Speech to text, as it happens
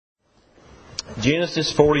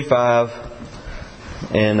Genesis 45,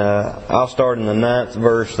 and I'll start in the 9th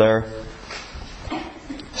verse there. It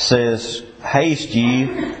says, Haste ye,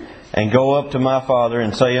 and go up to my father,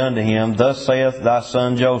 and say unto him, Thus saith thy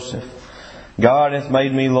son Joseph, God hath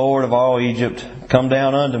made me Lord of all Egypt. Come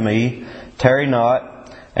down unto me, tarry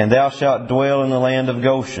not, and thou shalt dwell in the land of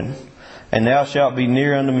Goshen. And thou shalt be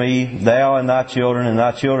near unto me, thou and thy children, and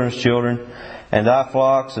thy children's children, and thy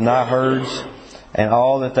flocks, and thy herds, and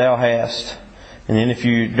all that thou hast. And then if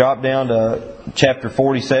you drop down to chapter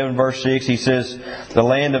 47, verse 6, he says, The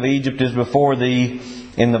land of Egypt is before thee.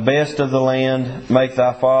 In the best of the land make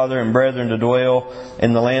thy father and brethren to dwell.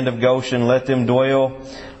 In the land of Goshen let them dwell.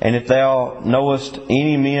 And if thou knowest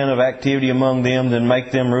any men of activity among them, then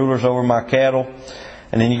make them rulers over my cattle.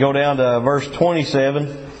 And then you go down to verse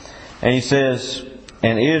 27, and he says,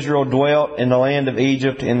 And Israel dwelt in the land of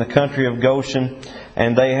Egypt, in the country of Goshen,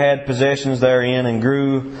 and they had possessions therein, and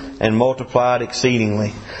grew and multiplied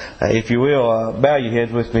exceedingly. If you will, bow your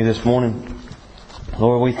heads with me this morning.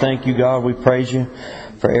 Lord, we thank you, God. We praise you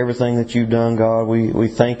for everything that you've done, God. We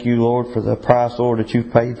thank you, Lord, for the price, Lord, that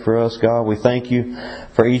you've paid for us, God. We thank you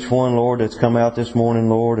for each one, Lord, that's come out this morning,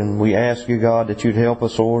 Lord. And we ask you, God, that you'd help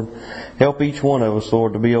us, Lord. Help each one of us,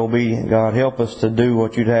 Lord, to be obedient, God. Help us to do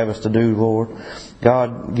what you'd have us to do, Lord.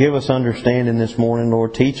 God, give us understanding this morning,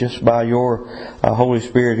 Lord. Teach us by your Holy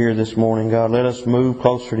Spirit here this morning, God. Let us move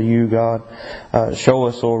closer to you, God. Show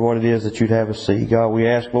us, Lord, what it is that you'd have us see. God, we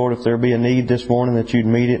ask, Lord, if there be a need this morning, that you'd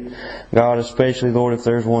meet it. God, especially, Lord, if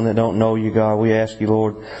there's one that don't know you, God, we ask you,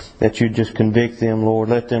 Lord, that you'd just convict them, Lord.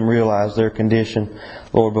 Let them realize their condition,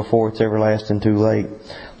 Lord, before it's everlasting too late.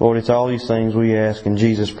 Lord, it's all these things we ask in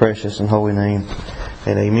Jesus' precious and holy name.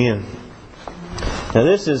 And amen. Now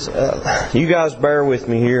this is, you guys bear with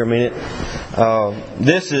me here a minute.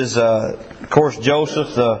 This is, of course,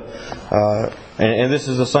 Joseph, and this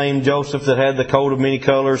is the same Joseph that had the coat of many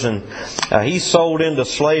colors, and he's sold into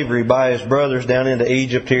slavery by his brothers down into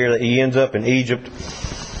Egypt here. He ends up in Egypt.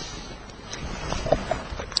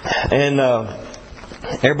 And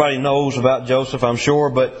everybody knows about Joseph, I'm sure,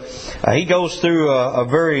 but he goes through a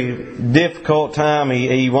very difficult time.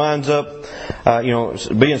 He winds up,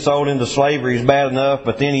 being sold into slavery is bad enough,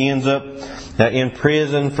 but then he ends up in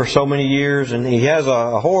prison for so many years, and he has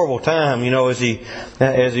a horrible time, as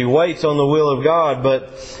he waits on the will of God.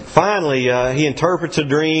 But finally, he interprets a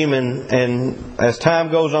dream, and as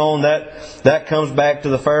time goes on, that comes back to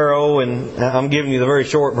the Pharaoh, and I'm giving you the very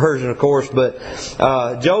short version, of course, but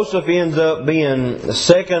Joseph ends up being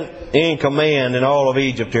second in command in all of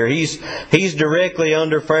Egypt here. He's directly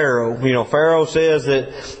under Pharaoh. Pharaoh says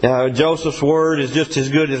that Joseph's word is just as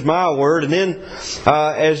good as my word. And then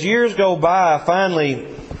as years go by, finally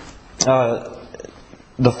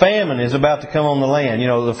the famine is about to come on the land.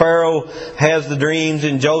 The Pharaoh has the dreams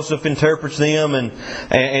and Joseph interprets them, and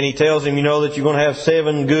he tells him, that you're going to have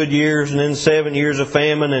 7 good years and then 7 years of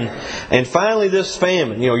famine. And finally this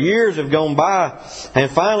famine, years have gone by,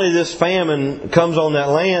 and finally this famine comes on that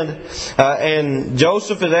land. And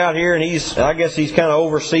Joseph is out here, and he's kind of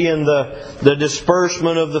overseeing the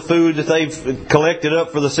disbursement of the food that they've collected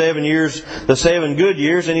up for the 7 years, the 7 good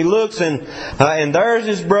years. And he looks, and there's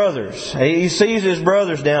his brothers. He sees his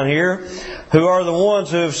brothers down here who are the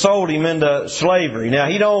ones who have sold him into slavery. Now,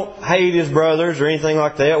 he don't hate his brothers or anything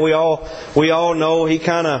like that. We all know he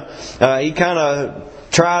kind of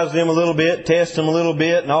tries them a little bit, tests them a little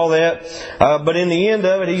bit and all that. But in the end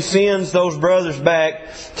of it, he sends those brothers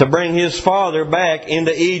back to bring his father back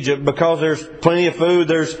into Egypt, because there's plenty of food.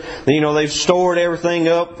 They've stored everything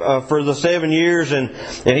up for the 7 years. And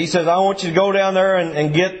he says, I want you to go down there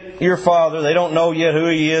and get your father. They don't know yet who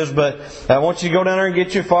he is, but I want you to go down there and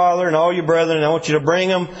get your father and all your brethren, and I want you to bring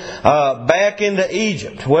them back into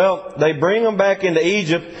Egypt. Well, they bring them back into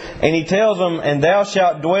Egypt, and he tells them, and thou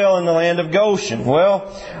shalt dwell in the land of Goshen. Well,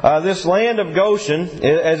 this land of Goshen,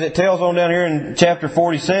 as it tells on down here in chapter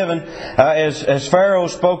 47, as Pharaoh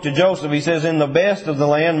spoke to Joseph, he says, In the best of the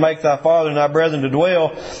land make thy father and thy brethren to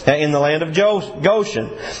dwell in the land of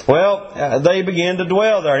Goshen. Well, they begin to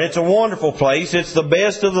dwell there, and it's a wonderful place. It's the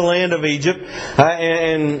best of the land of Egypt,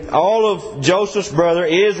 and all of Joseph's brother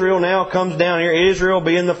Israel now comes down here. Israel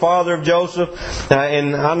being the father of Joseph,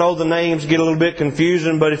 and I know the names get a little bit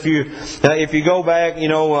confusing, but if you go back,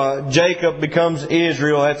 Jacob becomes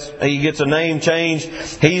Israel. He gets a name change.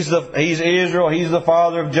 He's Israel. He's the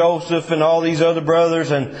father of Joseph and all these other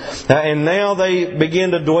brothers, and now they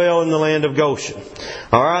begin to dwell in the land of Goshen.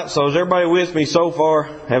 All right. So is everybody with me so far?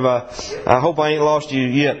 I hope I ain't lost you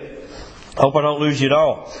yet. Hope I don't lose you at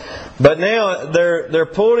all. But now they're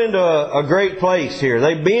pulled into a great place here.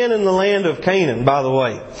 They've been in the land of Canaan, by the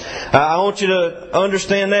way. I want you to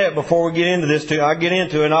understand that before we get into this too. I'll get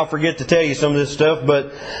into it and I'll forget to tell you some of this stuff.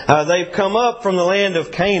 But they've come up from the land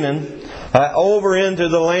of Canaan over into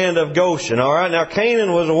the land of Goshen. All right. Now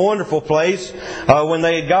Canaan was a wonderful place when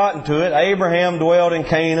they had gotten to it. Abraham dwelled in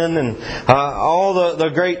Canaan, and all the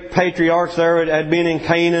great patriarchs there had been in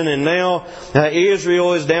Canaan, and now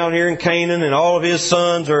Israel is down here in Canaan, and all of his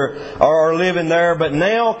sons are living there. But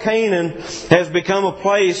now Canaan has become a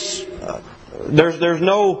place. There's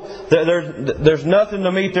nothing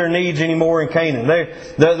to meet their needs anymore in Canaan.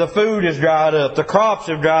 The food is dried up, the crops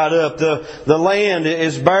have dried up, the land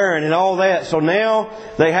is barren and all that. So now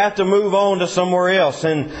they have to move on to somewhere else.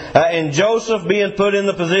 And Joseph, being put in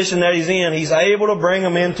the position that he's in, he's able to bring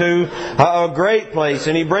them into a great place.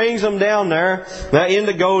 And he brings them down there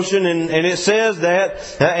into Goshen, and it says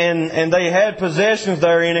that and they had possessions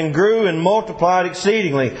therein and grew and multiplied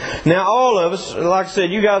exceedingly. Now all of us, like I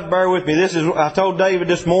said, you guys bear with me. I told David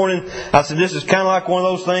this morning, I said, this is kind of like one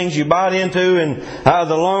of those things you bite into, and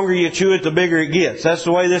the longer you chew it, the bigger it gets. That's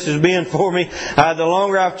the way this has been for me. The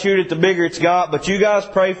longer I've chewed it, the bigger it's got. But you guys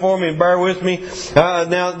pray for me and bear with me.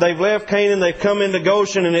 Now, they've left Canaan, they've come into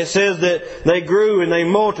Goshen, and it says that they grew and they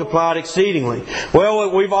multiplied exceedingly.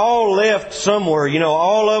 Well, we've all left somewhere. You know,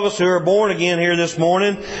 all of us who are born again here this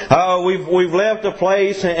morning, we've left a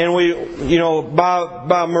place, and we, you know,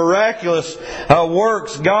 by miraculous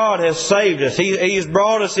works, God has saved us. He's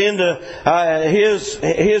brought us into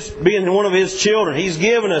His being one of His children. He's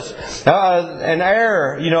given us an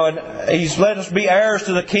heir. You know, He's let us be heirs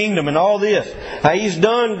to the kingdom and all this. He's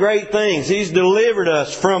done great things. He's delivered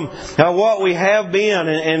us from what we have been,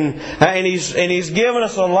 and He's given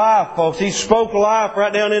us a life, folks. He spoke life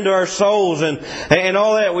right down into our souls and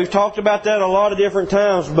all that. We've talked about that a lot of different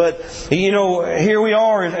times, but you know, here we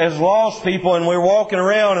are as lost people, and we're walking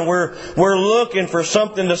around and we're looking for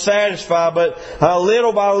something to satisfy. But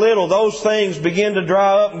little by little, those things begin to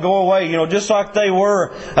dry up and go away, you know, just like they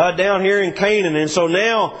were down here in Canaan. And so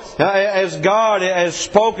now, as God has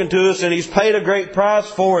spoken to us and He's paid a great price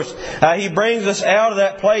for us, He brings us out of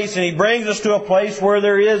that place, and He brings us to a place where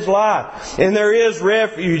there is life and there is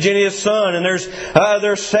refuge in His Son, and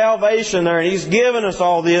there's salvation there, and He's given us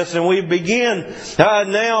all this, and we begin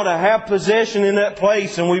now to have possession in that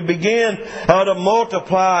place, and we begin to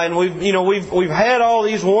multiply, and we've had all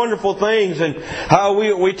these wonderful things, and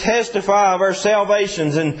we testify of our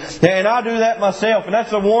salvations, and I do that myself, and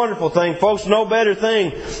that's a wonderful thing, folks. No better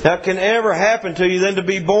thing can ever happen to you than to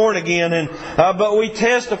be born again, but we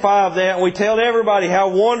testify of that, and we tell everybody how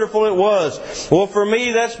wonderful it was. Well, for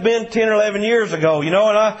me, that's been 10 or 11 years ago, you know,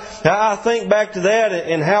 and I think back to that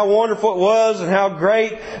and how wonderful it was, and how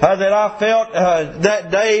great that I felt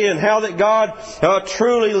that day, and how that God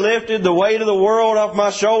truly lifted the weight of the world off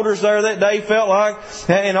my shoulders there that day, felt like,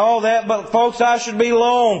 and all that. But folks, I should be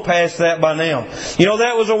long past that by now. You know,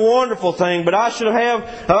 that was a wonderful thing, but I should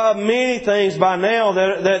have many things by now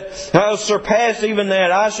that surpass even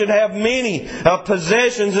that. I should have many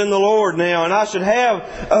possessions in the Lord now, and I should have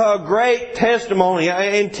a great testimony.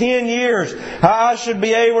 In 10 years, I should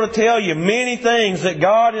be able to tell you many things that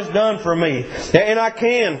God has done for me. And I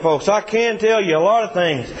can, folks. I can tell you a lot of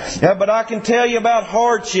things. But I can tell you about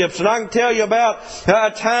hardships, and I can tell you about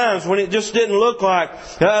times when it just didn't look like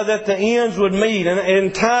that the ends would meet,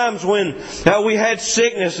 and times when we had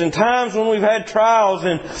sickness, and times when we've had trials,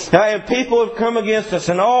 and people have come against us,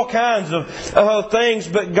 and all kinds of things.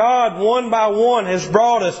 But God, one by one, has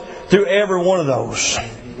brought us through every one of those.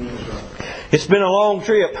 It's been a long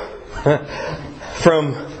trip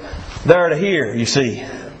from there to here, you see.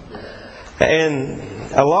 And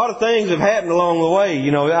a lot of things have happened along the way.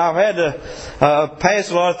 You know, I've had to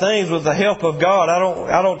pass a lot of things with the help of God.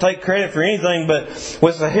 I don't take credit for anything, but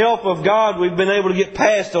with the help of God, we've been able to get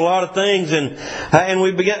past a lot of things, and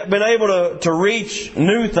we've been able to reach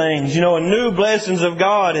new things, you know, and new blessings of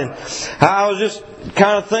God. And I was just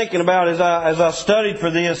kind of thinking about as I studied for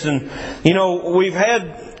this, and you know, we've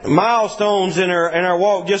had milestones in our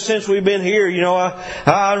walk just since we've been here. You know,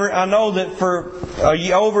 I know that for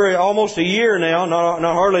over almost a year now, not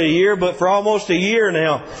hardly a year, but for almost a year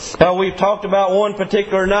now, we've talked about one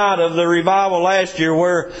particular night of the revival last year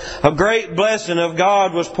where a great blessing of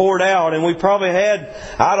God was poured out, and we probably had,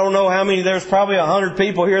 I don't know how many, there's probably 100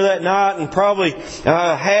 people here that night, and probably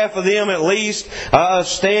half of them at least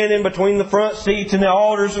standing between the front seats and the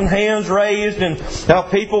altars and hands raised, and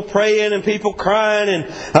people praying and people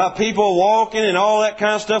crying, people walking and all that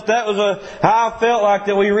kind of stuff. That was how I felt like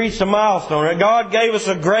that we reached a milestone. God gave us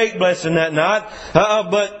a great blessing that night,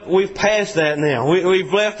 but we've passed that now.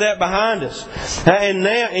 We've left that behind us. And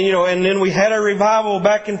now, and then we had a revival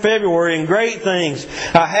back in February, and great things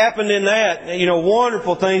happened in that.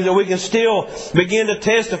 Wonderful things that we can still begin to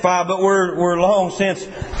testify, but we're long since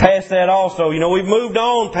past that also. We've moved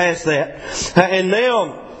on past that. And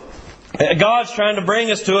now God's trying to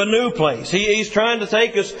bring us to a new place. He's trying to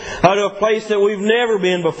take us to a place that we've never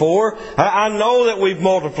been before. I know that we've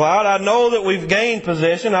multiplied. I know that we've gained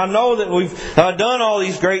possession. I know that we've done all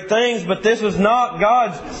these great things. But this is not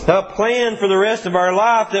God's plan for the rest of our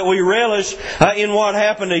life, that we relish in what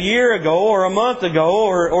happened a year ago or a month ago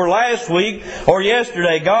or last week or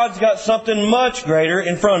yesterday. God's got something much greater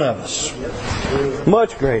in front of us.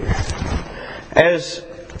 Much greater. As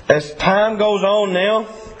time goes on now,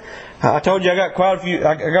 I told you I got quite a few.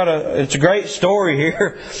 It's a great story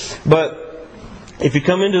here, but if you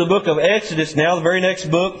come into the book of Exodus now, the very next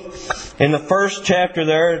book, in the first chapter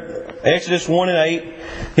there, Exodus 1 and 8,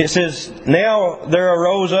 it says, "Now there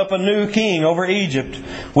arose up a new king over Egypt,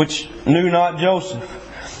 which knew not Joseph.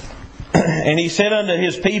 And he said unto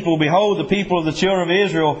his people, Behold, the people of the children of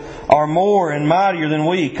Israel are more and mightier than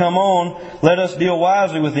we. Come on, let us deal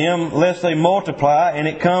wisely with them, lest they multiply. And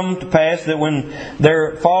it come to pass that when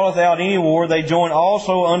there falleth out any war, they join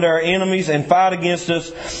also unto our enemies and fight against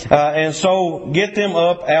us, and so get them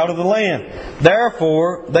up out of the land.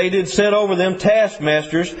 Therefore they did set over them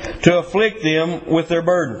taskmasters to afflict them with their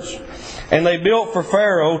burdens. And they built for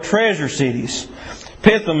Pharaoh treasure cities,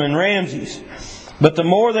 Pithom and Ramses. But the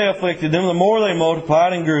more they afflicted them, the more they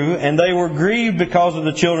multiplied and grew, and they were grieved because of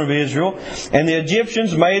the children of Israel. And the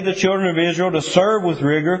Egyptians made the children of Israel to serve with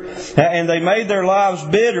rigor, and they made their lives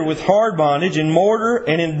bitter with hard bondage, in mortar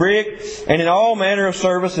and in brick, and in all manner of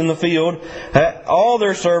service in the field. All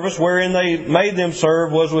their service wherein they made them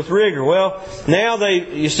serve was with rigor." Well, now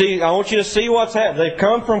I want you to see what's happened. They've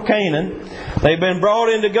come from Canaan. They've been brought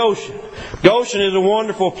into Goshen. Goshen is a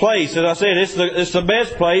wonderful place. As I said, it's the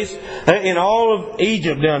best place in all of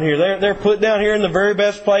Egypt down here. They're put down here in the very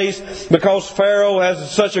best place because Pharaoh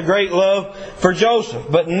has such a great love for Joseph.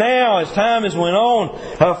 But now, as time has went on,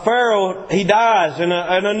 Pharaoh, he dies, and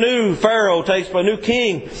a new Pharaoh a new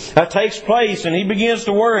king takes place, and he begins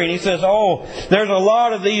to worry, and he says, "Oh, there's a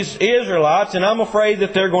lot of these Israelites, and I'm afraid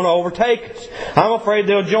that they're going to overtake us. I'm afraid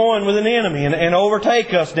they'll join with an enemy and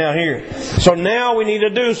overtake us down here. So now we need to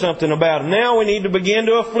do something about it. Now we need to begin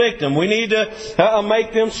to afflict them. We need to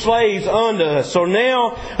make them slaves unto us." So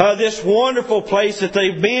now this wonderful place that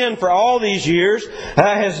they've been for all these years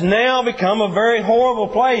has now become a very horrible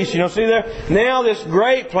place. See there, now this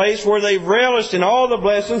great place where they've relished in all the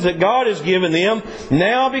blessings that God has given them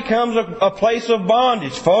now becomes a place of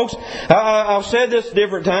bondage, folks. I've said this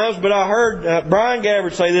different times, but I heard Brian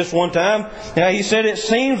Gabbard say this one time. He said, "It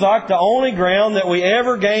seems like the only ground that we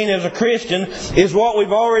ever gain as a Christian is what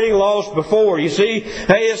we've already lost before." You see,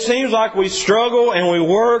 it seems like we struggle and we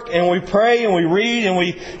work and we pray and we read and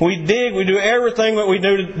we dig, we do everything that we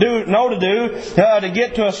know to do to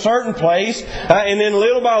get to a certain place, and then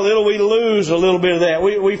little by little we lose a little bit of that.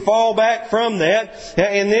 We fall back from that,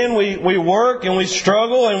 and then we work and we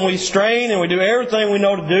struggle and we strain and we do everything we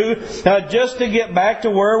know to do just to get back to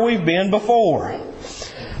where we've been before.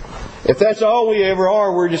 If that's all we ever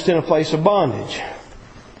are, we're just in a place of bondage.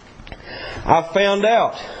 I've found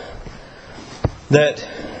out that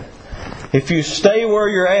if you stay where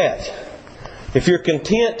you're at, if you're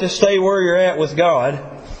content to stay where you're at with God,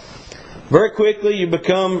 very quickly you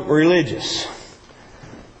become religious.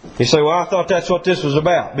 You say, "Well, I thought that's what this was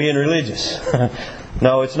about, being religious."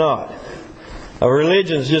 No, it's not. A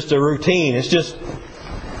religion is just a routine. It's just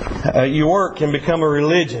your work can become a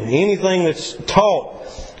religion. Anything that's taught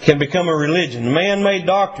can become a religion. Man-made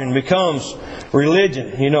doctrine becomes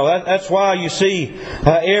religion. That's why you see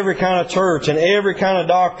every kind of church and every kind of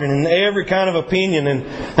doctrine and every kind of opinion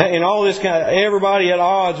and all this everybody at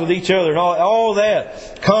odds with each other, and all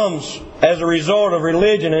that comes as a result of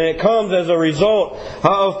religion, and it comes as a result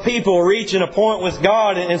of people reaching a point with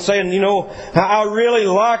God and saying, I really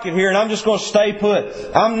like it here, and I'm just going to stay put.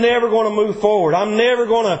 I'm never going to move forward. I'm never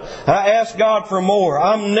going to ask God for more.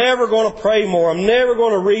 I'm never going to pray more. I'm never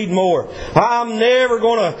going to read more. I'm never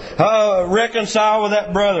going to reconcile with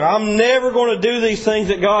that brother. I'm never going to do these things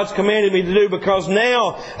that God's commanded me to do, because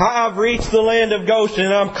now I've reached the land of Goshen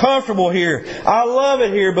and I'm comfortable here. I love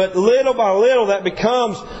it here, but little by little that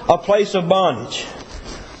becomes a place of bondage.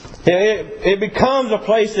 It becomes a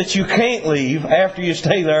place that you can't leave after you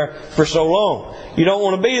stay there for so long. You don't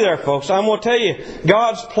want to be there, folks. I'm going to tell you,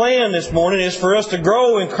 God's plan this morning is for us to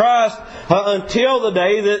grow in Christ until the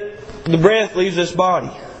day that the breath leaves this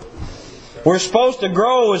body. We're supposed to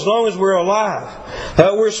grow as long as we're alive.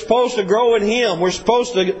 We're supposed to grow in Him. We're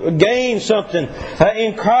supposed to gain something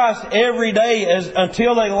in Christ every day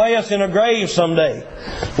until they lay us in a grave someday.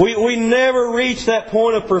 We never reach that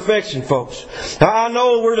point of perfection, folks. I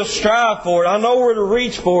know we're to strive for it. I know we're to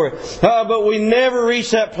reach for it. But we never reach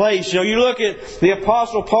that place. You look at the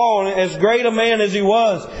Apostle Paul, and as great a man as he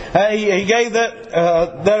was, he gave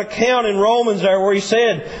that account in Romans there where he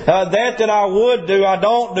said, that I would do, I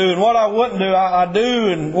don't do, and what I wouldn't do, I do,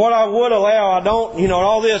 and what I would allow, I don't, and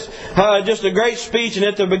all this. Just a great speech, and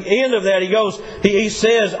at the end of that he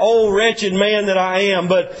says, "Oh wretched man that I am,"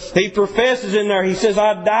 but he professes in there, he says,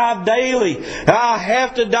 "I die daily. I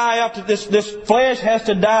have to die after this flesh has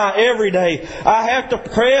to die every day. I have to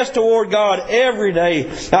press toward God every day.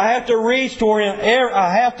 I have to reach toward Him.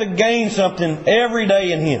 I have to gain something every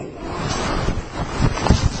day in Him."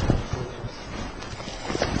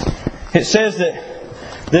 It says that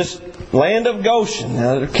this land of Goshen,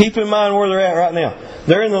 now keep in mind where they're at right now.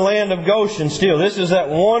 They're in the land of Goshen still. This is that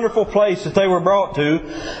wonderful place that they were brought to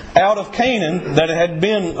out of Canaan, that had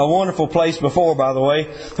been a wonderful place before, by the way.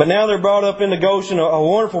 But now they're brought up into Goshen, a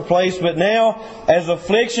wonderful place. But now, as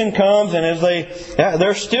affliction comes, and as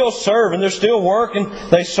they're still serving, they're still working,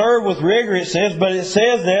 they serve with rigor, it says. But it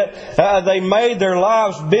says that they made their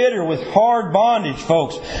lives bitter with hard bondage,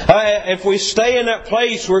 folks. If we stay in that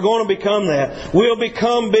place, we're going to become that. We'll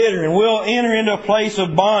become bitter, and we'll enter into a place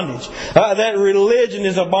of bondage. That religion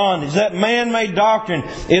is a bondage. That man-made doctrine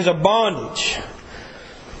is a bondage.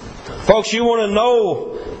 Folks, you want to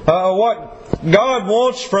know what God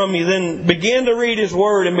wants from you, then begin to read His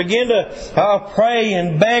Word and begin to pray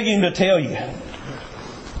and beg Him to tell you.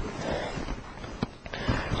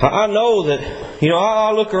 I know that,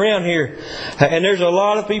 I look around here, and there's a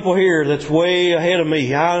lot of people here that's way ahead of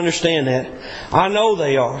me. I understand that. I know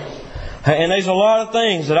they are. And there's a lot of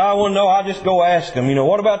things that I want to know. I just go ask them,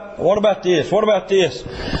 what about this? What about this?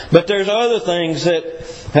 But there's other things that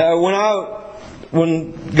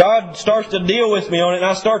when God starts to deal with me on it, and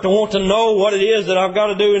I start to want to know what it is that I've got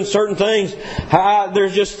to do in certain things,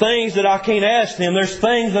 there's just things that I can't ask Him. There's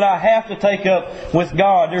things that I have to take up with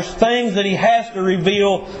God. There's things that He has to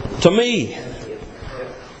reveal to me.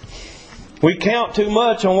 We count too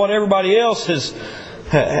much on what everybody else has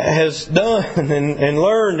done and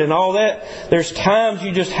learned and all that. There's times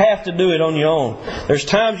you just have to do it on your own. There's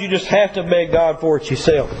times you just have to beg God for it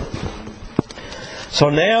yourself. So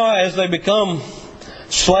now, as they become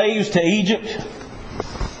slaves to Egypt,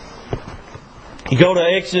 you go to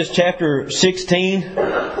Exodus chapter 16.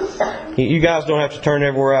 You guys don't have to turn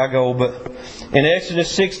everywhere I go, but in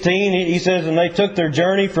Exodus 16 he says, "And they took their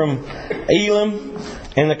journey from Elim,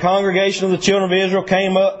 and the congregation of the children of Israel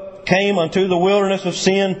came unto the wilderness of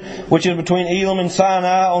Sin, which is between Elim and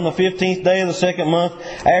Sinai, on the 15th day of the 2nd month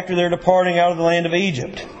after their departing out of the land of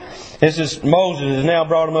Egypt." This is Moses has now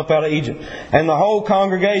brought them up out of Egypt. "And the whole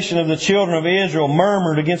congregation of the children of Israel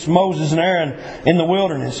murmured against Moses and Aaron in the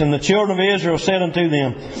wilderness. And the children of Israel said unto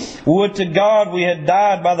them, Would to God we had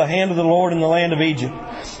died by the hand of the Lord in the land of Egypt,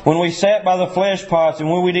 when we sat by the flesh pots, and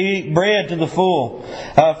when we did eat bread to the full.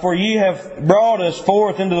 For ye have brought us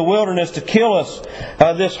forth into the wilderness to kill us,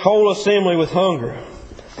 this whole assembly, with hunger."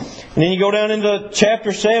 And then you go down into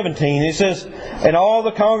chapter 17. It says, "And all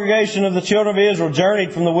the congregation of the children of Israel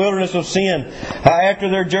journeyed from the wilderness of Sin after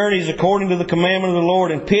their journeys according to the commandment of the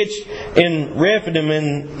Lord, and pitched in Rephidim,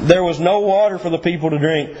 and there was no water for the people to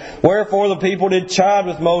drink. Wherefore the people did chide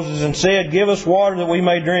with Moses, and said, Give us water that we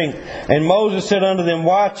may drink. And Moses said unto them,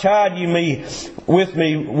 Why chide ye me with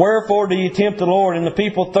me? Wherefore do ye tempt the Lord? And the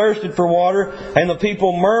people thirsted for water, and the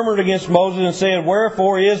people murmured against Moses, and said,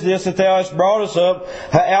 Wherefore is this that thou hast brought us up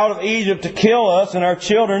out of Egypt to kill us and our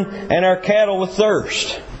children and our cattle with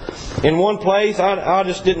thirst?" In one place, I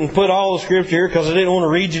just didn't put all the scripture here because I didn't want to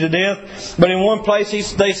read you to death. But in one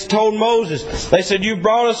place, they told Moses, they said, "You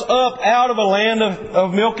brought us up out of a land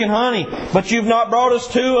of milk and honey, but you've not brought us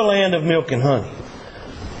to a land of milk and honey."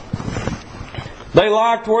 They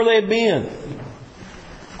liked where they'd been.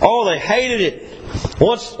 Oh, they hated it.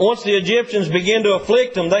 Once the Egyptians began to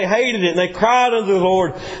afflict them, they hated it and they cried unto the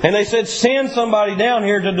Lord. And they said, send somebody down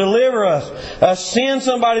here to deliver us. Send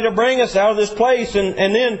somebody to bring us out of this place. And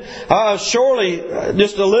then surely,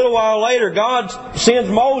 just a little while later, God sends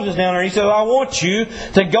Moses down there. He says, I want you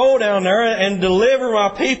to go down there and deliver my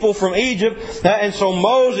people from Egypt. And so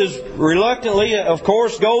Moses reluctantly, of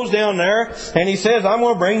course, goes down there. And he says, I'm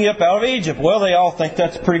going to bring you up out of Egypt. Well, they all think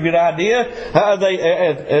that's a pretty good idea.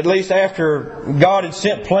 At least after God had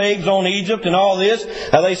sent plagues on Egypt and all this,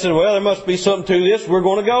 they said, well, there must be something to this. We're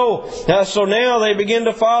going to go. So now they begin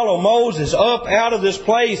to follow Moses up out of this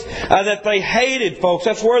place that they hated, folks.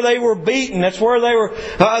 That's where they were beaten. That's where they were.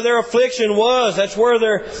 Their affliction was. That's where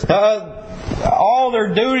all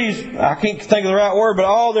their duties, I can't think of the right word, but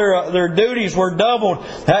all their duties were doubled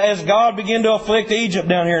as God began to afflict Egypt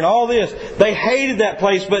down here and all this. They hated that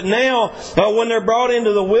place, but now when they're brought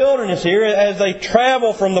into the wilderness here, as they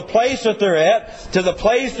travel from the place that they're at to the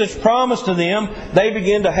place that's promised to them, they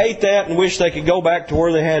begin to hate that and wish they could go back to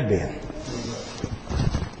where they had been.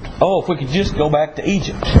 Oh, if we could just go back to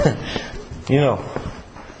Egypt.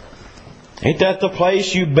 Ain't that the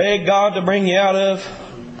place you begged God to bring you out of?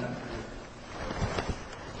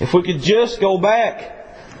 If we could just go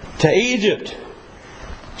back to Egypt.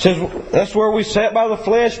 It says that's where we sat by the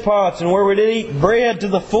flesh pots and where we did eat bread to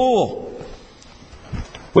the full.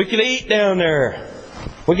 We could eat down there.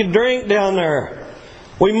 We could drink down there.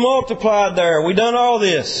 We multiplied there. We done all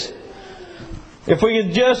this. If we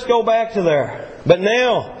could just go back to there. But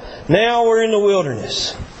now we're in the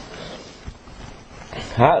wilderness.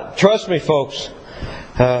 Trust me, folks.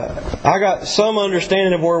 I got some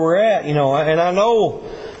understanding of where we're at, and I know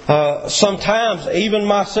sometimes, even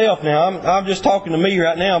myself now, I'm just talking to me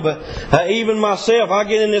right now, but even myself, I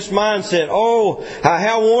get in this mindset,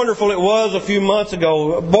 how wonderful it was a few months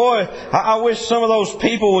ago. Boy, I wish some of those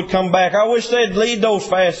people would come back. I wish they'd lead those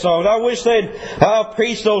fast songs. I wish they'd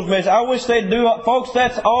preach those messages. I wish they'd do it. Folks,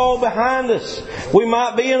 that's all behind us. We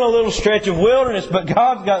might be in a little stretch of wilderness, but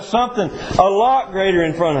God's got something a lot greater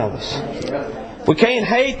in front of us. We can't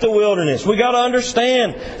hate the wilderness. We got to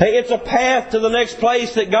understand, hey, it's a path to the next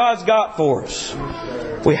place that God's got for us.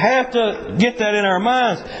 We have to get that in our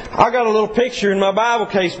minds. I got a little picture in my Bible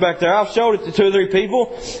case back there. I've showed it to 2 or 3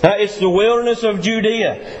 people. It's the wilderness of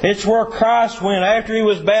Judea. It's where Christ went after He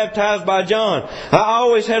was baptized by John. I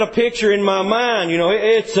always had a picture in my mind.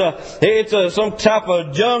 It's some type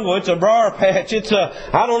of jungle. It's a briar patch.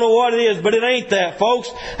 I don't know what it is, but it ain't that,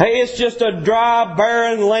 folks. It's just a dry,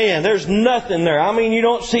 barren land. There's nothing there. I mean, you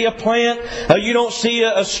don't see a plant. You don't see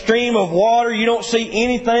a stream of water. You don't see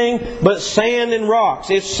anything but sand and rocks.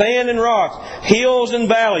 It's sand and rocks, hills and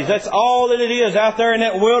valleys. That's all that it is out there in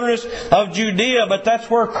that wilderness of Judea. But that's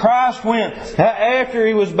where Christ went after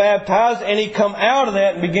He was baptized, and He come out of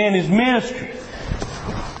that and began His ministry.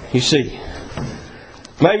 You see,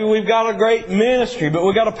 maybe we've got a great ministry, but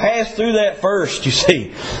we've got to pass through that first, you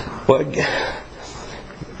see. But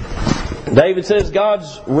David says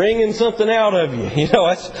God's wringing something out of you.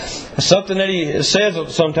 That's something that He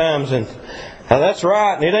says sometimes, and that's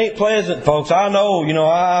right, and it ain't pleasant, folks. I know,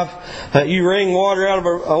 you wring water out of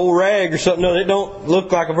an old rag or something. It don't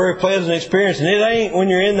look like a very pleasant experience, and it ain't when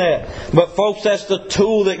you're in that. But folks, that's the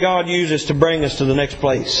tool that God uses to bring us to the next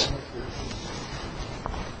place.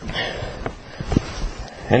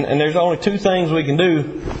 And there's only 2 things we can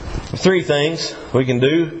do, 3 things we can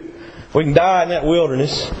do. We can die in that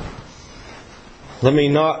wilderness. Let me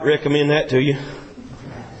not recommend that to you.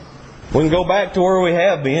 We can go back to where we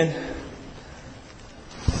have been.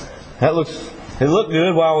 It looked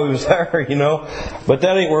good while we was there, but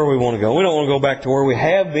that ain't where we want to go. We don't want to go back to where we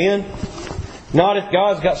have been. Not if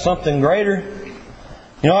God's got something greater.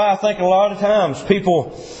 I think a lot of times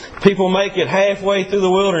people make it halfway through the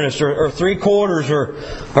wilderness, or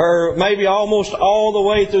 3/4, or maybe almost all the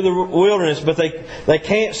way through the wilderness, but they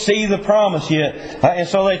can't see the promise yet. And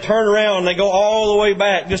so they turn around and they go all the way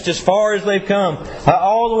back, just as far as they've come,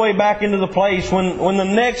 all the way back into the place when the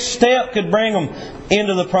next step could bring them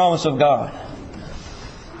into the promise of God.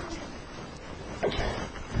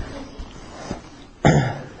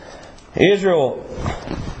 Israel,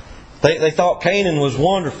 they thought Canaan was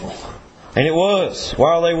wonderful. And it was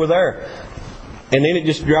while they were there. And then it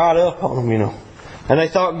just dried up on them, And they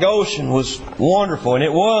thought Goshen was wonderful. And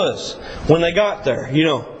it was when they got there,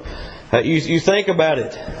 You think about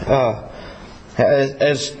it.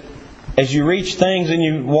 As you reach things and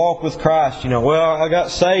you walk with Christ, I got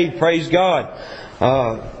saved, praise God.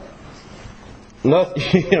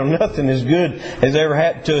 Nothing as good has ever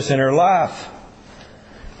happened to us in our life.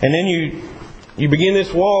 And then you begin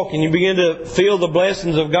this walk and you begin to feel the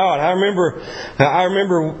blessings of God. I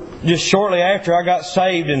remember just shortly after I got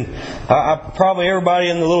saved, and probably everybody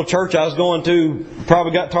in the little church I was going to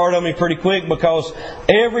probably got tired of me pretty quick, because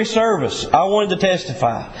every service I wanted to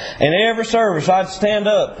testify. And every service I'd stand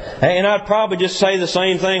up and I'd probably just say the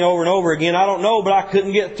same thing over and over again. I don't know, but I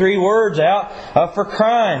couldn't get 3 words out for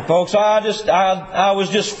crying, folks. I was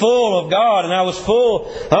just full of God, and I was full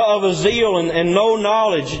of a zeal and no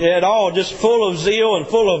knowledge at all, just full of zeal and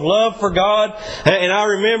full of love for God. And I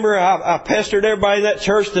remember I pestered everybody in that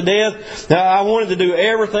church to death. I wanted to do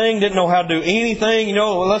everything, didn't know how to do anything.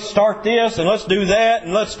 Let's start this and let's do that,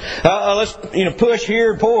 and let's push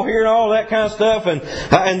here and pull here and all that kind of stuff.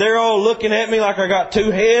 And they're all looking at me like I got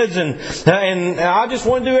 2 heads, and I just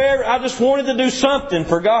wanted to do something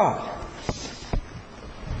for God.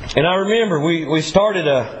 And I remember we started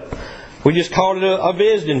we just called it a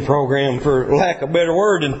visiting program, for lack of a better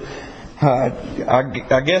word, and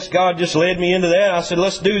I guess God just led me into that. I said,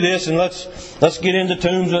 let's do this, and let's get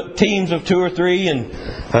into teams of 2 or 3, and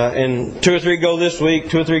 2 or 3 go this week,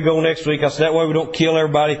 2 or 3 go next week. I said, that way we don't kill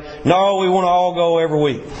everybody. No, we want to all go every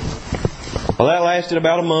week. Well, that lasted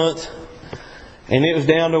about a month, and it was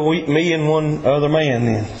down to me and one other man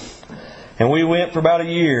then. And we went for about a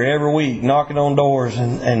year every week, knocking on doors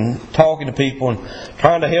and talking to people and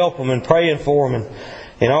trying to help them and praying for them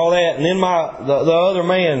and all that. And then the other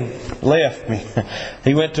man left me.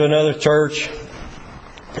 He went to another church.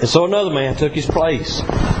 And so another man took his place.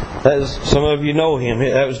 Some of you know him.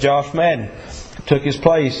 That was Josh Madden. Took his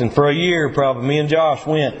place. And for a year probably, me and Josh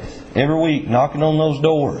went every week knocking on those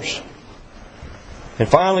doors. And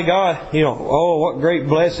finally God, what great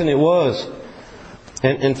blessing it was.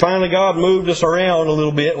 And finally God moved us around a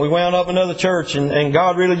little bit. We wound up in another church, and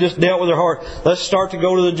God really just dealt with our heart. Let's start to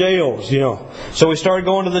go to the jails, So we started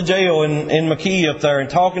going to the jail in McKee up there and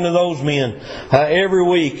talking to those men every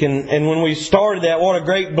week. And when we started that, what a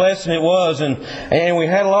great blessing it was. And we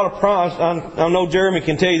had a lot of promises. I know Jeremy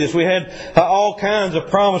can tell you this. We had all kinds of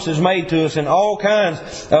promises made to us and all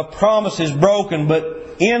kinds of promises broken.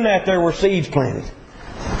 But in that there were seeds planted.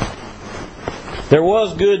 There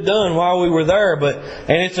was good done while we were there,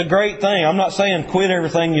 and it's a great thing. I'm not saying quit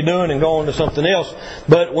everything you're doing and go on to something else.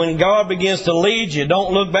 But when God begins to lead you,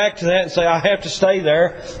 don't look back to that and say, I have to stay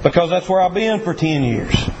there because that's where I've been for 10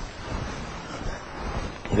 years.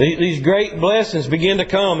 These great blessings begin to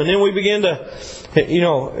come, and then we begin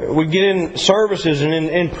to, we get in services and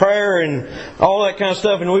in prayer and all that kind of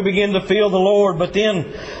stuff, and we begin to feel the Lord. But then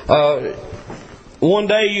one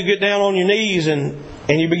day you get down on your knees and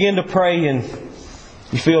you begin to pray, and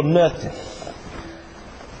you feel nothing.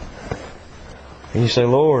 And you say,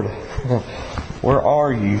 Lord, where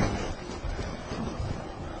are you?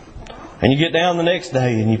 And you get down the next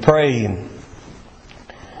day and you pray and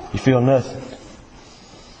you feel nothing.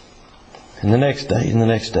 And the next day and the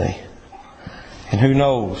next day. And who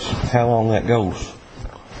knows how long that goes.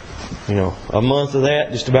 A month of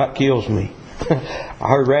that just about kills me. I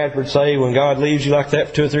heard Radford say when God leaves you like that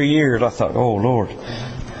for 2 or 3 years, I thought, oh Lord,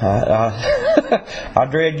 I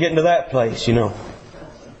dread getting to that place, But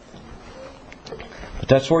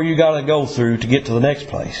that's where you got to go through to get to the next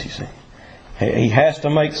place, you see. He has to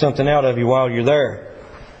make something out of you while you're there.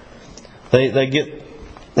 They get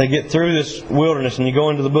through this wilderness, and you go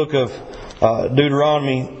into the book of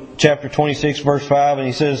Deuteronomy chapter 26 verse 5, and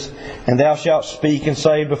he says, And thou shalt speak and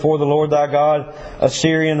say before the Lord thy God, a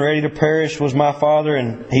Syrian ready to perish was my father,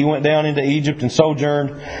 and he went down into Egypt and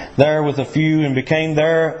sojourned there with a few, and became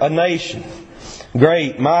there a nation,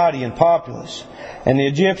 great, mighty, and populous. And the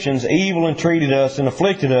Egyptians evil entreated us and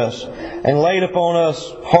afflicted us, and laid upon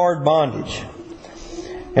us hard bondage.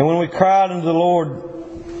 And when we cried unto the Lord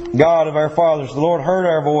God of our fathers, the Lord heard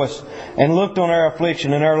our voice, and looked on our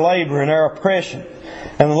affliction and our labor and our oppression.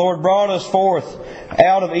 And the Lord brought us forth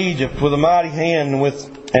out of Egypt with a mighty hand, and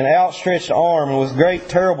with an outstretched arm, and with great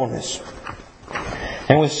terribleness,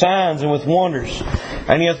 and with signs and with wonders.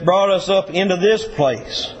 And He hath brought us up into this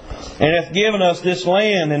place, and hath given us this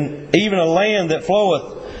land, and even a land that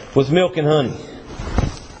floweth with milk and honey.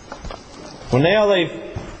 Well, now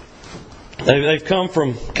they've come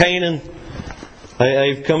from Canaan.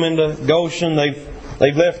 They've come into Goshen. They've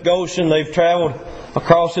left Goshen. They've traveled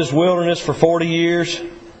across this wilderness for 40 years.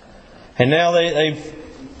 And now they've,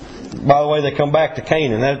 by the way, they come back to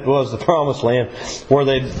Canaan. That was the promised land where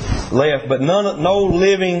they left. But no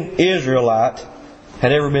living Israelite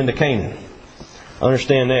had ever been to Canaan.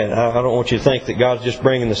 Understand that. I don't want you to think that God's just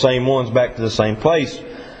bringing the same ones back to the same place.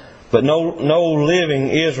 But no living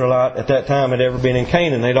Israelite at that time had ever been in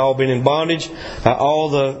Canaan. They'd all been in bondage.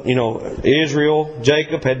 Israel,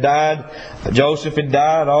 Jacob had died. Joseph had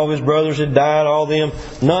died. All of his brothers had died. All of them.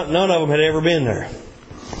 None of them had ever been there.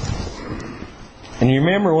 And you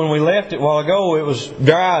remember when we left it a while ago, it was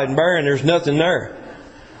dry and barren. There's nothing there.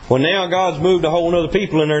 Well, now God's moved a whole other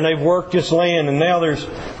people in there, and they've worked this land, and now there's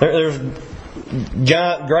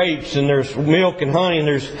giant grapes, and there's milk and honey, and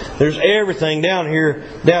there's everything down here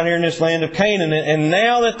in this land of Canaan. And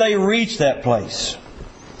now that they reach that place,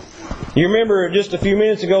 you remember just a few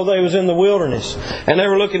minutes ago they was in the wilderness, and they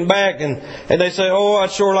were looking back, and they say, "Oh,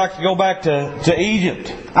 I'd sure like to go back to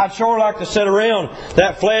Egypt. I'd sure like to sit around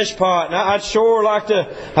that flesh pot, and I'd sure like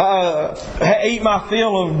to eat my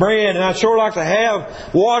fill of bread, and I'd sure like to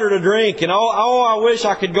have water to drink. And I wish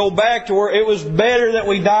I could go back to where it was better that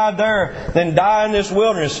we died there than die in this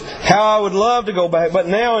wilderness. How I would love to go back." But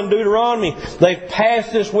now in Deuteronomy, they've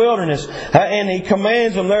passed this wilderness, and He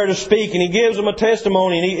commands them there to speak, and He gives them a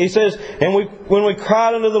testimony, and He says, "And when we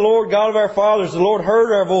cried unto the Lord God of our fathers, the Lord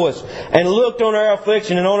heard our voice, and looked on our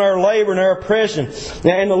affliction and on our labor and our oppression.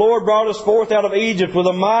 And the Lord brought us forth out of Egypt with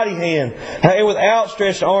a mighty hand, and with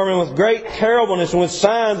outstretched arm, and with great terribleness, and with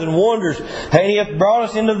signs and wonders. And He hath brought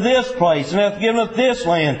us into this place, and hath given us this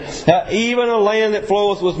land, even a land that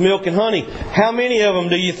floweth with milk and honey." How many of them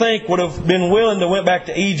do you think would have been willing to went back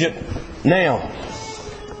to Egypt now?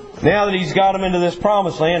 Now that He's got them into this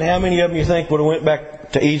promised land, how many of them you think would have went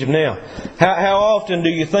back to Egypt now? How often do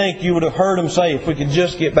you think you would have heard them say, "If we could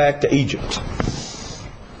just get back to Egypt"?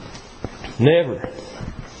 Never.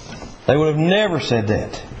 They would have never said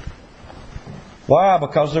that. Why?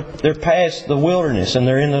 Because they're past the wilderness and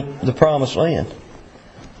they're in the promised land.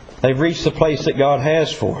 They've reached the place that God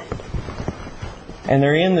has for them. And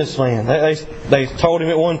they're in this land. They told Him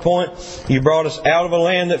at one point, "You brought us out of a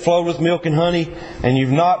land that flowed with milk and honey, and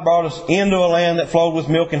you've not brought us into a land that flowed with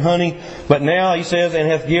milk and honey. But now," He says, "and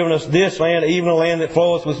hath given us this land, even a land that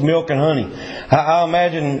floweth with milk and honey." I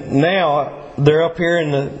imagine now they're up here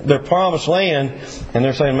in their promised land, and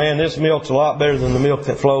they're saying, "Man, this milk's a lot better than the milk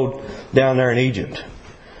that flowed down there in Egypt.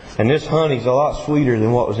 And this honey's a lot sweeter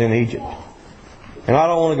than what was in Egypt. And I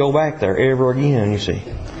don't want to go back there ever again," you see.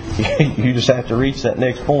 You just have to reach that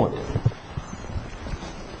next point.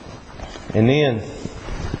 And then,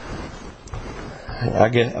 I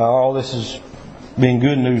guess all this has been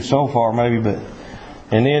good news so far, maybe,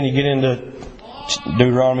 and then you get into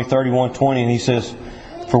Deuteronomy 31:20, and He says,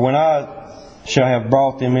 "For when I shall have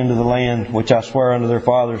brought them into the land which I swear unto their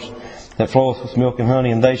fathers, that floweth with milk and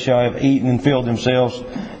honey, and they shall have eaten and filled themselves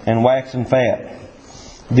and waxen fat,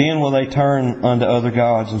 then will they turn unto other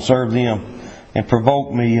gods and serve them, and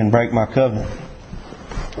provoke me and break my covenant."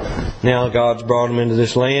 Now God's brought them into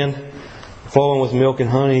this land flowing with milk and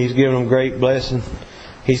honey. He's given them great blessing.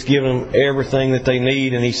 He's given them everything that they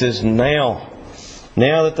need, and He says, now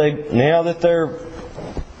that they're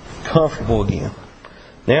comfortable again,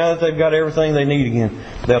 now that they've got everything they need again,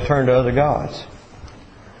 they'll turn to other gods.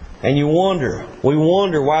 And we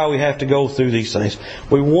wonder why we have to go through these things.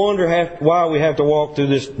 We wonder why we have to walk through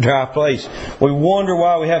this dry place. We wonder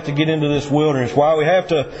why we have to get into this wilderness, why we have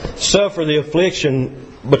to suffer the affliction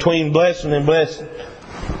between blessing and blessing.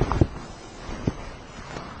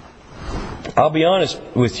 I'll be honest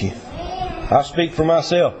with you. I speak for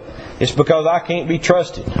myself. It's because I can't be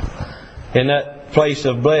trusted in that place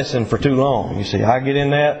of blessing for too long. You see, I get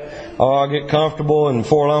in that, I get comfortable, and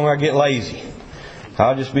before long I get lazy.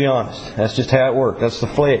 I'll just be honest. That's just how it works. That's the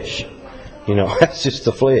flesh. That's just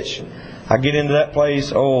the flesh. I get into that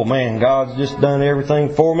place, oh man, God's just done everything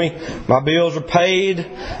for me. My bills are paid,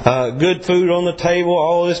 good food on the table,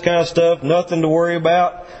 all this kind of stuff, nothing to worry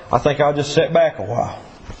about. I think I'll just sit back a while.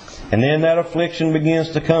 And then that affliction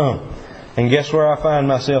begins to come. And guess where I find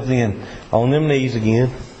myself then? On them knees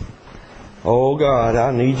again. Oh God,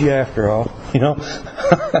 I need You after all.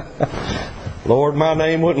 Lord, my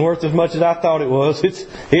name wasn't worth as much as I thought it was. It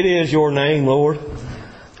is Your name, Lord.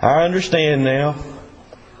 I understand now.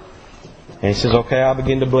 And He says, okay, I'll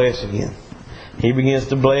begin to bless again. He begins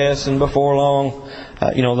to bless, and before long,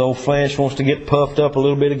 the old flesh wants to get puffed up a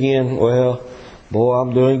little bit again. Well, boy,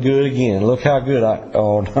 I'm doing good again. Look how good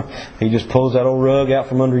He just pulls that old rug out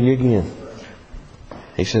from under you again.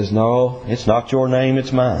 He says, no, it's not your name,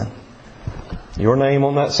 it's mine. Your name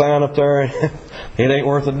on that sign up there, it ain't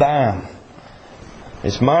worth a dime.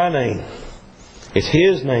 It's my name. It's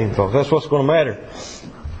His name, folks. That's what's going to matter.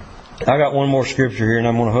 I got one more scripture here, and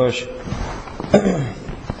I'm going to hush.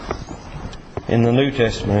 In the New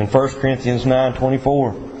Testament, in 1 Corinthians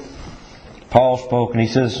 9:24, Paul spoke, and he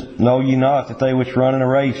says, "Know ye not that they which run in a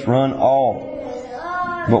race run all,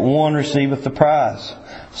 but one receiveth the prize?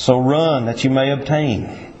 So run that you may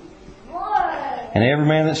obtain. And every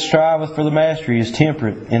man that striveth for the mastery is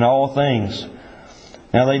temperate in all things.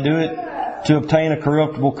 Now they do it to obtain a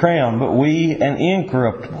corruptible crown, but we an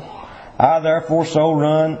incorruptible. I therefore so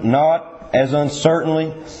run, not as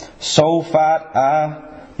uncertainly, so fight I,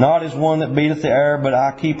 not as one that beateth the air, but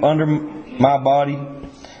I keep under my body,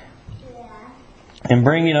 and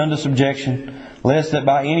bring it unto subjection, lest that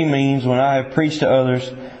by any means, when I have preached to others,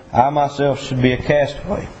 I myself should be a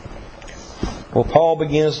castaway. Well, Paul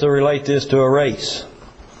begins to relate this to a race.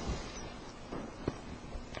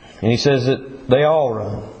 And he says that they all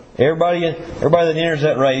run. Everybody that enters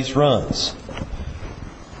that race runs.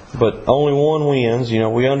 But only one wins.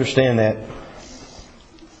 We understand that.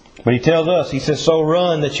 But he tells us, he says, so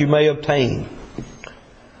run that you may obtain.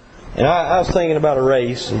 And I was thinking about a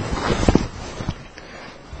race. And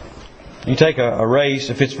you take a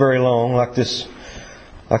race, if it's very long, like this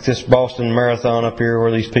Boston Marathon up here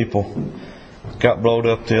where these people got blowed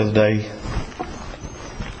up the other day.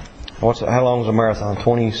 How long is a marathon?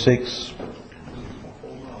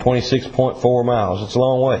 26.4 miles. It's a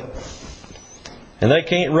long way. And they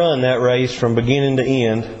can't run that race from beginning to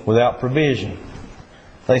end without provision.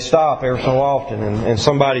 They stop every so often and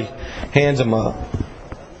somebody hands them a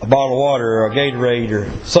bottle of water or a Gatorade or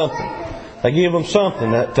something. They give them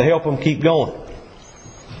something to help them keep going.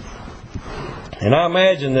 And I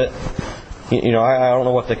imagine that, I don't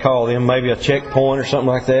know what they call them, maybe a checkpoint or something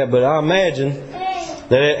like that, but I imagine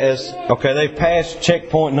that they've passed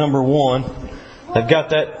checkpoint number 1, they've got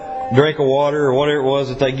that drink of water or whatever it was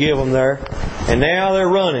that they give them there, and now they're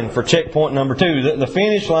running for checkpoint number 2. The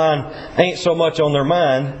finish line ain't so much on their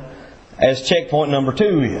mind as checkpoint number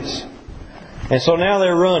 2 is. And so now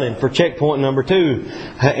they're running for checkpoint number 2.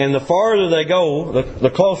 And the farther they go, the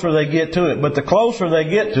closer they get to it. But the closer they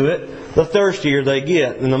get to it, the thirstier they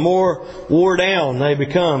get. And the more wore down they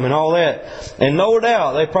become and all that. And no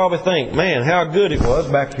doubt they probably think, man, how good it was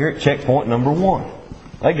back here at checkpoint number 1.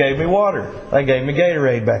 They gave me water. They gave me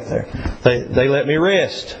Gatorade back there. They let me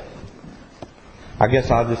rest. I guess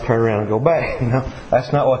I'll just turn around and go back. No,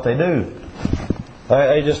 that's not what they do.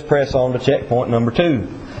 They just press on to checkpoint number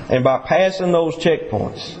 2. And by passing those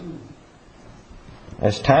checkpoints,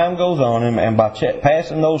 as time goes on, and by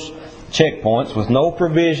passing those checkpoints with no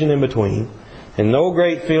provision in between, and no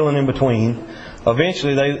great feeling in between,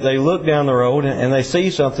 eventually they look down the road and they see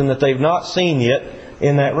something that they've not seen yet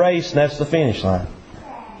in that race, and that's the finish line.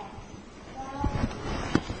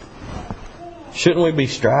 Shouldn't we be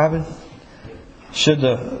striving? Should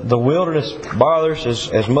the wilderness bother us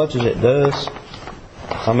as much as it does?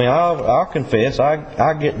 I mean, I'll confess,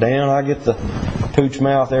 I get down, I get the pooch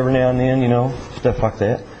mouth every now and then, stuff like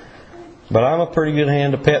that. But I'm a pretty good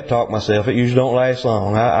hand to pep talk myself. It usually don't last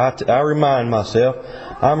long. I remind myself,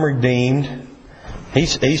 I'm redeemed.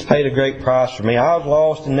 He's paid a great price for me. I was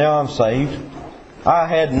lost and now I'm saved. I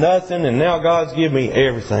had nothing and now God's given me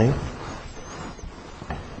everything.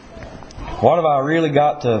 What have I really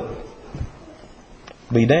got to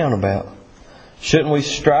be down about? Shouldn't we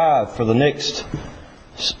strive for the next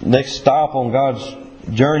stop on God's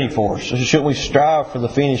journey for us? Shouldn't we strive for the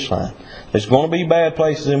finish line? There's going to be bad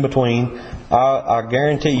places in between. I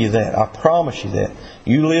guarantee you that. I promise you that.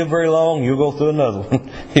 You live very long, you'll go through another one.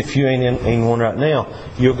 If you ain't in one right now,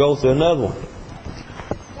 you'll go through another one.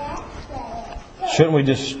 Shouldn't we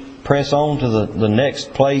just press on to the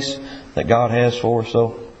next place that God has for us?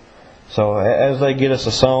 So as they get us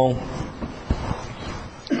a song,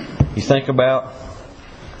 you think about,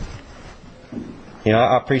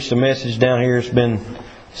 I preached a message down here. It's been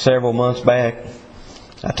several months back.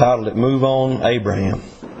 I titled it "Move On, Abraham."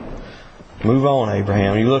 Move on,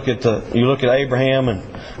 Abraham. You look at Abraham, and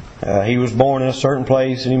he was born in a certain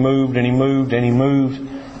place, and he moved, and he moved, and he moved,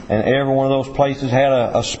 and every one of those places had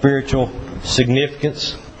a spiritual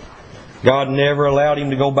significance. God never allowed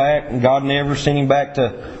him to go back, and God never sent him back to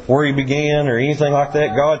where he began or anything like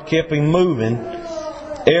that. God kept him moving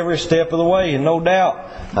every step of the way, and no doubt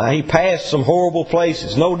he passed some horrible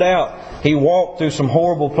places. No doubt he walked through some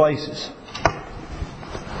horrible places.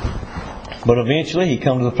 But eventually he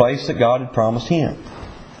come to the place that God had promised him.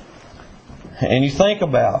 And you think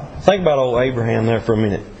about old Abraham there for a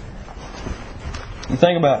minute. You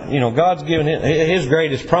think about, God's given his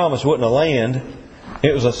greatest promise wasn't a land,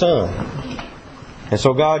 it was a son. And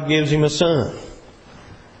so God gives him a son.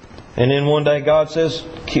 And then one day God says,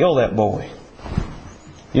 kill that boy.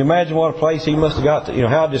 You imagine what a place he must have got to,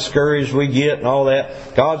 how discouraged we get and all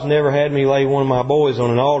that. God's never had me lay one of my boys on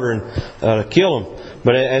an altar and kill him.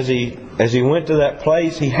 But as he went to that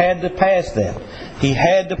place, he had to pass that. He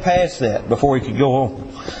had to pass that before he could go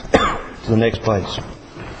on to the next place.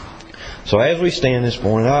 So as we stand this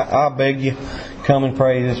morning, I beg you, come and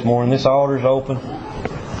pray this morning. This altar's open.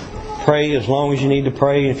 Pray as long as you need to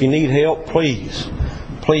pray. If you need help, please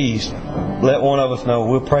let one of us know.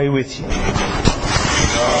 We'll pray with you.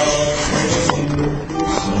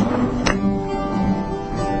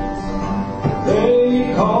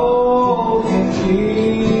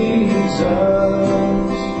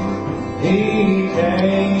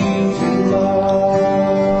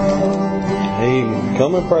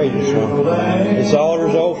 Come and pray this morning. This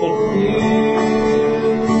altar's open.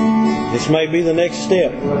 This may be the next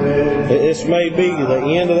step. This may be the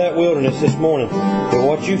end of that wilderness this morning. But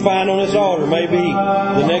what you find on this altar may be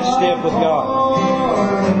the next step with God.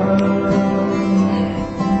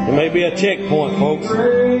 It may be a checkpoint, folks.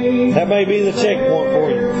 That may be the checkpoint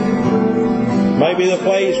for you. Maybe the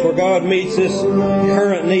place where God meets this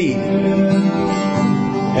current need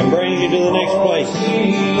and brings you to the next place.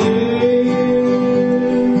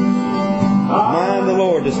 Mind the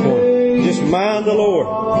Lord this morning. Just mind the Lord.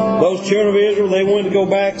 Those children of Israel, they wanted to go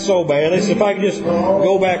back so bad. They said, if I could just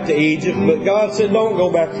go back to Egypt. But God said, don't go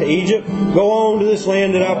back to Egypt. Go on to this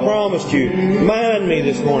land that I promised you. Mind me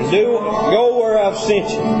this morning. Go where I've sent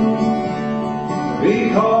you.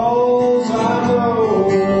 Because I know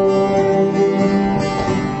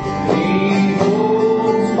He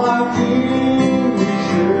holds my future.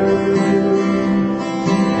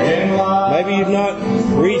 Maybe you've not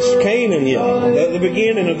reached Canaan yet, the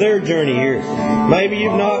beginning of their journey here. Maybe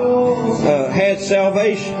you've not had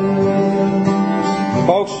salvation.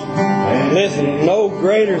 Folks, listen, no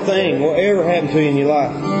greater thing will ever happen to you in your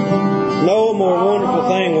life. No more wonderful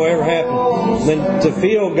thing will ever happen than to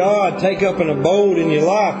feel God take up an abode in your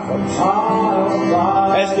life, folks.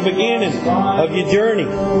 That's the beginning of your journey.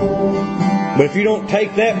 But if you don't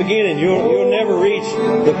take that beginning, you'll never reach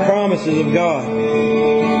the promises of God.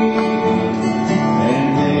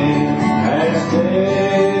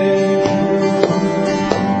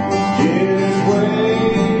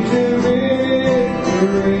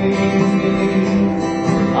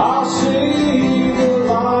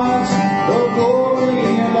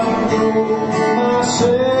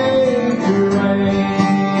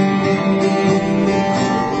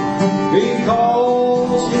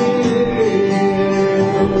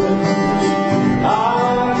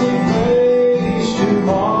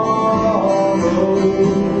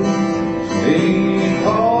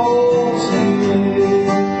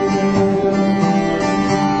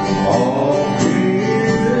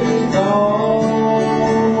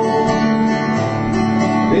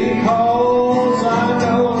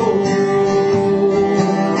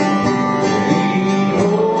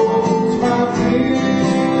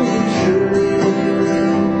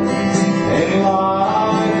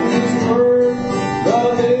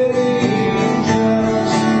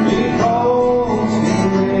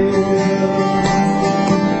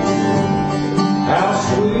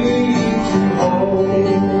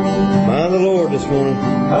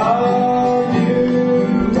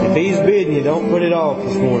 If He's bidding you, don't put it off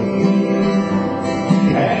this morning.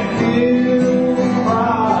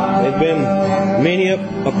 There's been many a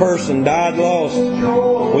person died lost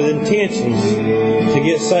with intentions to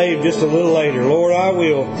get saved just a little later. Lord, I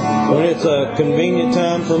will when it's a convenient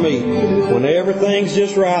time for me. When everything's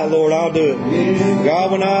just right, Lord, I'll do it.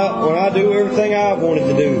 God, when I do everything I've wanted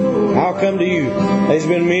to do, I'll come to you. There's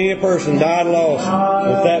been many a person died lost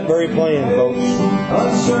with that very plan, folks.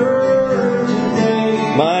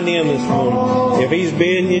 Mind Him this morning. If He's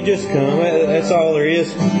bidding you, just come. That's all there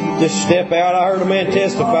is. Just step out. I heard a man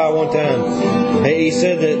testify one time. He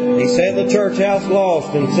said he sat in the church house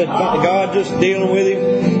lost and said God just dealing with him.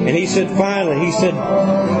 And he said finally,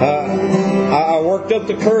 I worked up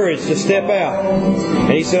the courage to step out.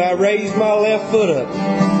 And he said I raised my left foot up.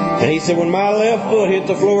 And he said when my left foot hit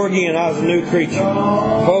the floor again, I was a new creature.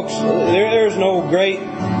 Folks, there's no great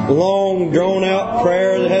long drawn out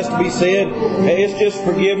prayer that has to be said. It's just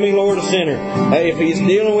forgive me, Lord, a sinner. If He's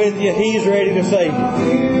dealing with you, He's ready to save you.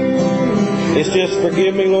 It's just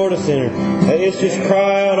forgive me, Lord, a sinner. It's just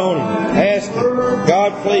cry out on Him. Ask Him,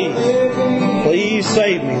 God, please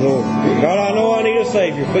save me, Lord. God, I know I need a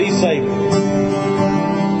Savior. Please save me.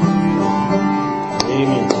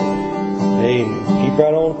 Amen. Amen. Keep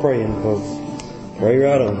right on praying, folks. Pray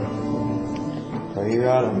right on. Pray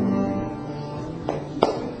right on.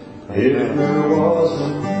 If there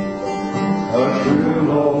wasn't a true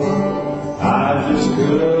Lord, I just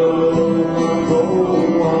couldn't go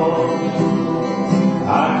on.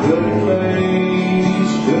 I couldn't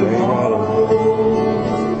face tomorrow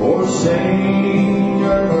or sing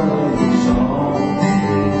another song.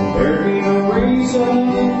 There'd be no reason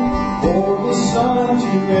for the sun to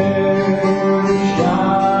ever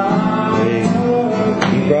shine.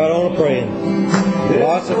 Keep right on praying.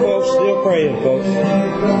 Lots of folks still praying, folks.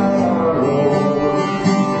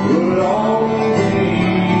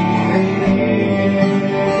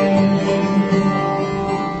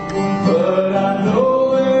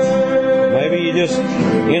 Maybe you're just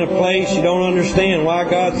in a place you don't understand why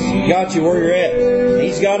God's got you where you're at.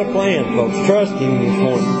 He's got a plan, folks. Trust Him this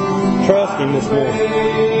morning. Trust Him this morning.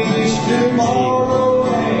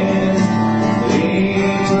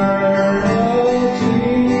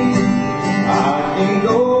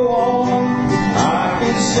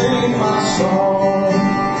 sing my song,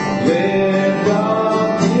 lift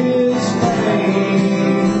up His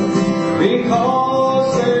name, because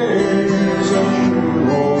there's a true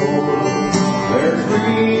Lord, there's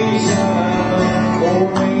reason for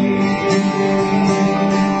me.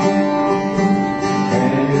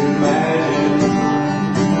 Can you imagine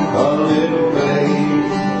a little babe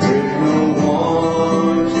with no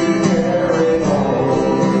one to carry on,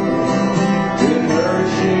 to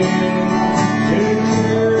nurse it, to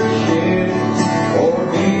cherish it, or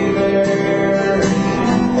be there if she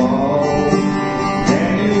falls?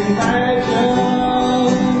 Can you imagine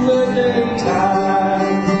the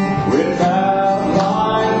daytime without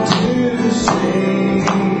light to see?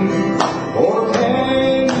 Or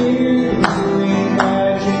can you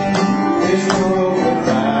imagine this world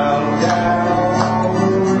without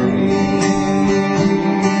Calvary?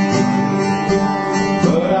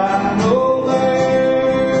 But I know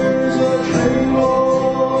there's a true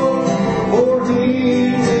Lord, for He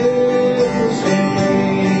lives in me.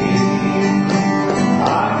 I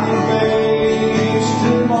can face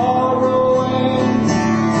tomorrow and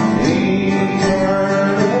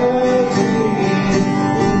eternity.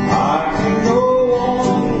 I can go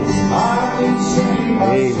on, I can sing my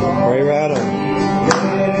Hey, song. pray right on.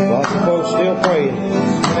 Lots of folks still praying.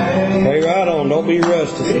 Pray right on. Don't be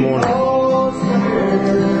rushed this morning. Because there's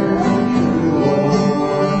a true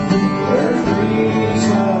Lord, there's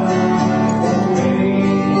reason for me.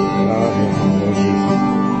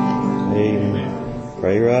 Amen.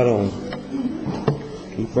 Pray right on.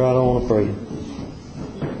 Keep right on praying.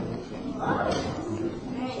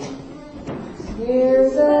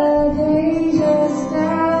 There's a day just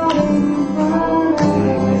out in front of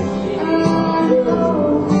us. I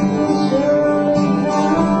know it's surely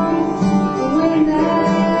come when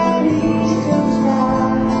that Easter star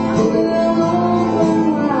will open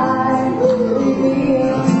wide,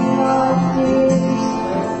 revealing what's His.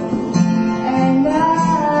 And I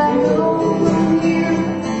know from here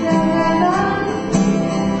that heaven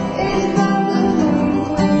is but a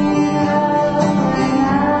twinkling of an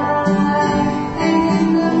eye. In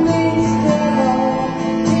the midst of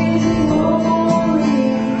His glory,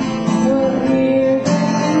 we'll hear the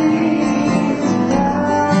breeze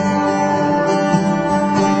cry,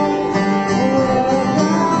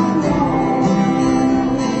 "Welcome home."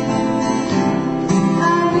 I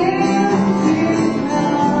knew you'd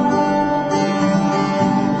come.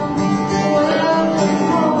 Welcome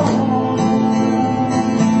home.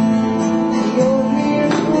 You're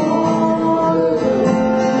here for good.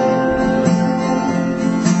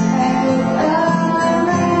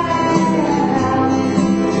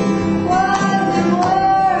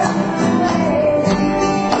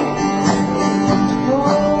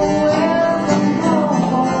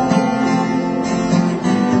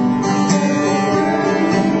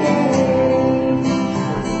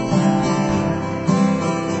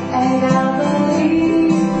 And I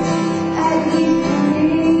believe, at least for me,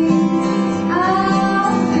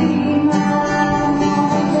 I'll see my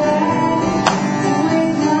mom and dad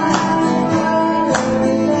with my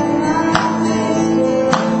brothers and my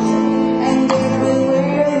sisters, and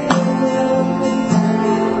everywhere you look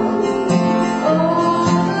around, oh,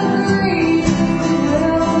 the breeze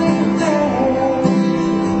will refresh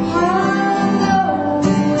from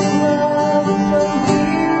knowing love from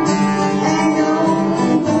here, and no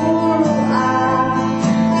mortal eye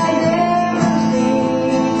has ever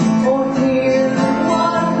seen or hear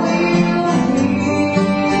what we'll hear.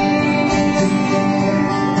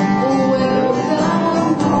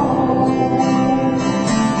 Welcome home.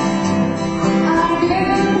 I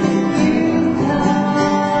knew you'd come.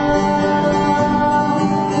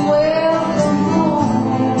 Welcome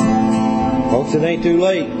home. Folks, it ain't too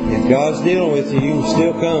late. If God's dealing with you, you can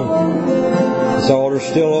still come. This altar's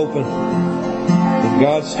still open. If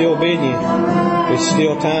God's still bidding you, it's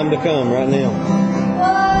still time to come right now.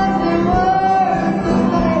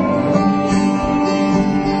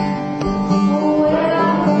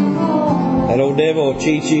 That old devil will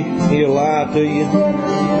cheat you. He'll lie to you,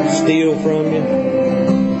 steal from you.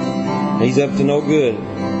 He's up to no good.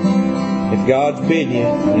 If God's bidding you,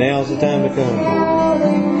 now's the time to come.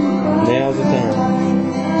 Now's the